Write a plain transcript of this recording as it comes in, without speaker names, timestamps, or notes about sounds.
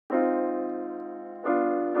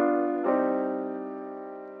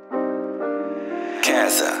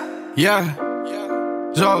MZO. Yeah,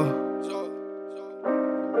 Zo.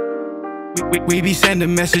 We be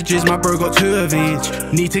sending messages, my bro got 2 of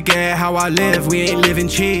each. Need to get how I live, we ain't living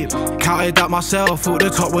cheap. Counted up myself, thought the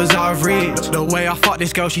top was out of reach. The way I fucked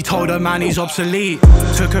this girl, she told her man he's obsolete.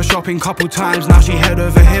 Took her shopping couple times, now she head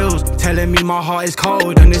over heels. Telling me my heart is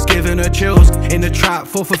cold and it's giving her chills. In the trap,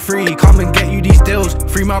 4 for free, come and get you these deals.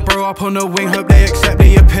 Free my bro up on the wing, hope they accept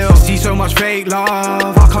the appeal. See so much fake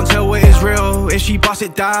love, I can't tell what is real. If she bust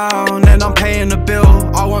it down, then I'm paying the bill.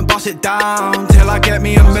 I won't bust it down till I get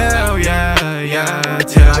me a meal, yeah,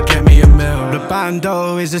 till I get me a meal. The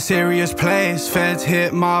bando is a serious place. Feds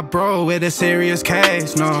hit my bro with a serious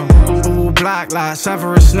case, no. All black like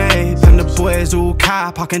Severus Snape, and the boys all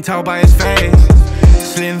cap, I can tell by his face.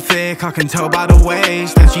 Slim thick, I can tell by the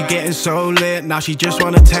waist. And she getting so lit, now she just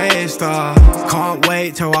wanna taste. Can't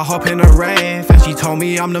wait till I hop in a rave. And she told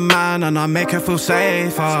me I'm the man and I make her feel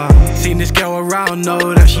safe. Seen this girl around,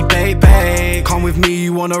 know that she bae. Come with me,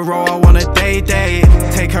 you wanna roll, I want a day.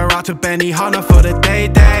 Take her out to Benny Hunter for the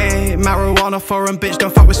day. Marijuana foreign bitch,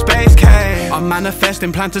 don't fuck with Space K. I'm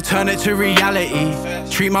manifesting, plan to turn it to reality.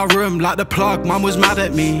 Treat my room like the plug, mum was mad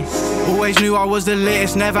at me. Always knew I was the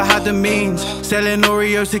latest, never had the means. Selling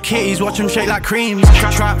Oreos to kitties, watch them shake like creams.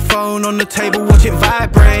 Trap phone on the table, watch it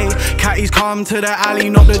vibrate. Catties come to the alley,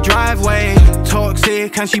 not the driveway.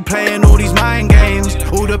 Toxic and she playing all these mind games.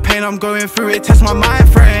 All the pain I'm going through, it tests my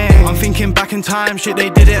mind frame. I'm thinking back in time, shit they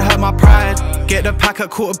did, it hurt my pride. Get the pack at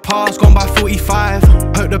 1:15, gone by 45.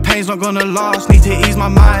 Hope the pain's not gonna last, need to ease my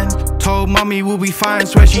mind. Told mummy we'll be fine,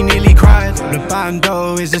 swear she nearly cried. The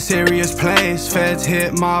bando is a serious place. Feds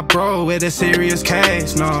hit my bro with a serious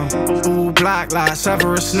case, no. All black like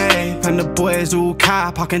Severus Snape, and the boys all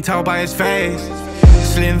cap, I can tell by his face.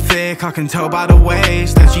 Slim thick, I can tell by the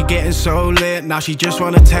waist. And she getting so lit, now she just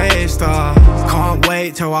wanna taste. Can't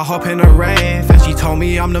wait till I hop in a rave. And she told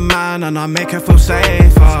me I'm the man and I make her feel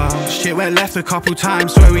safe. Shit went left a couple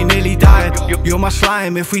times, swear we nearly died. You're my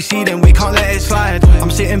slime, if we see them we can't let it slide. I'm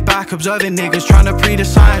sitting back observing niggas trying to pre the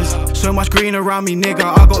signs. So much green around me, nigga,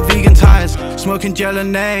 I got vegan ties. Smoking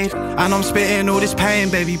gelinade, and I'm spitting all this pain.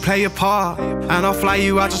 Baby, play your part, and I'll fly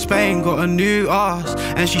you out to Spain. Got a new ass,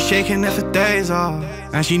 and she's shaking there for days,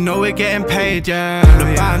 and she know we're getting paid, yeah.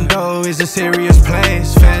 The bando is a serious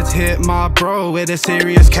place. Feds hit my bro with a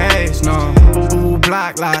serious case, no. All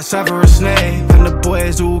black like Severus Snape, and the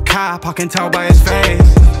boys all cap, I can tell by his face.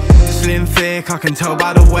 Slim thick, I can tell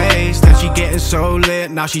by the waist. And she getting so lit,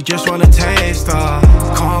 now she just wanna taste.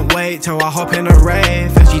 Can't wait till I hop in a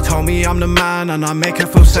rave. And she told me I'm the man and I make her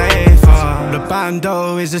feel safe. The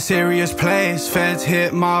bando is a serious place. Feds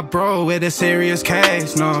hit my bro with a serious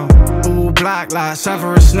case, no. All black like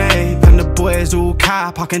Severus Snape, and the boys all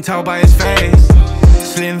cap, I can tell by his face.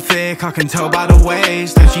 Slim thick, I can tell by the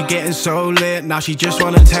waist. And she getting so lit, now she just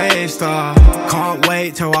wanna taste. Can't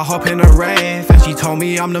wait till I hop in a rave. And she told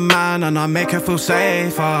me I'm the man and I make her feel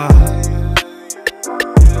safe.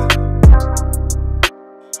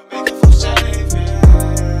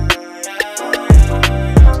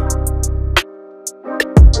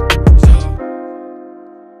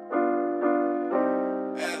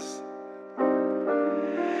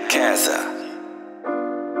 MZO.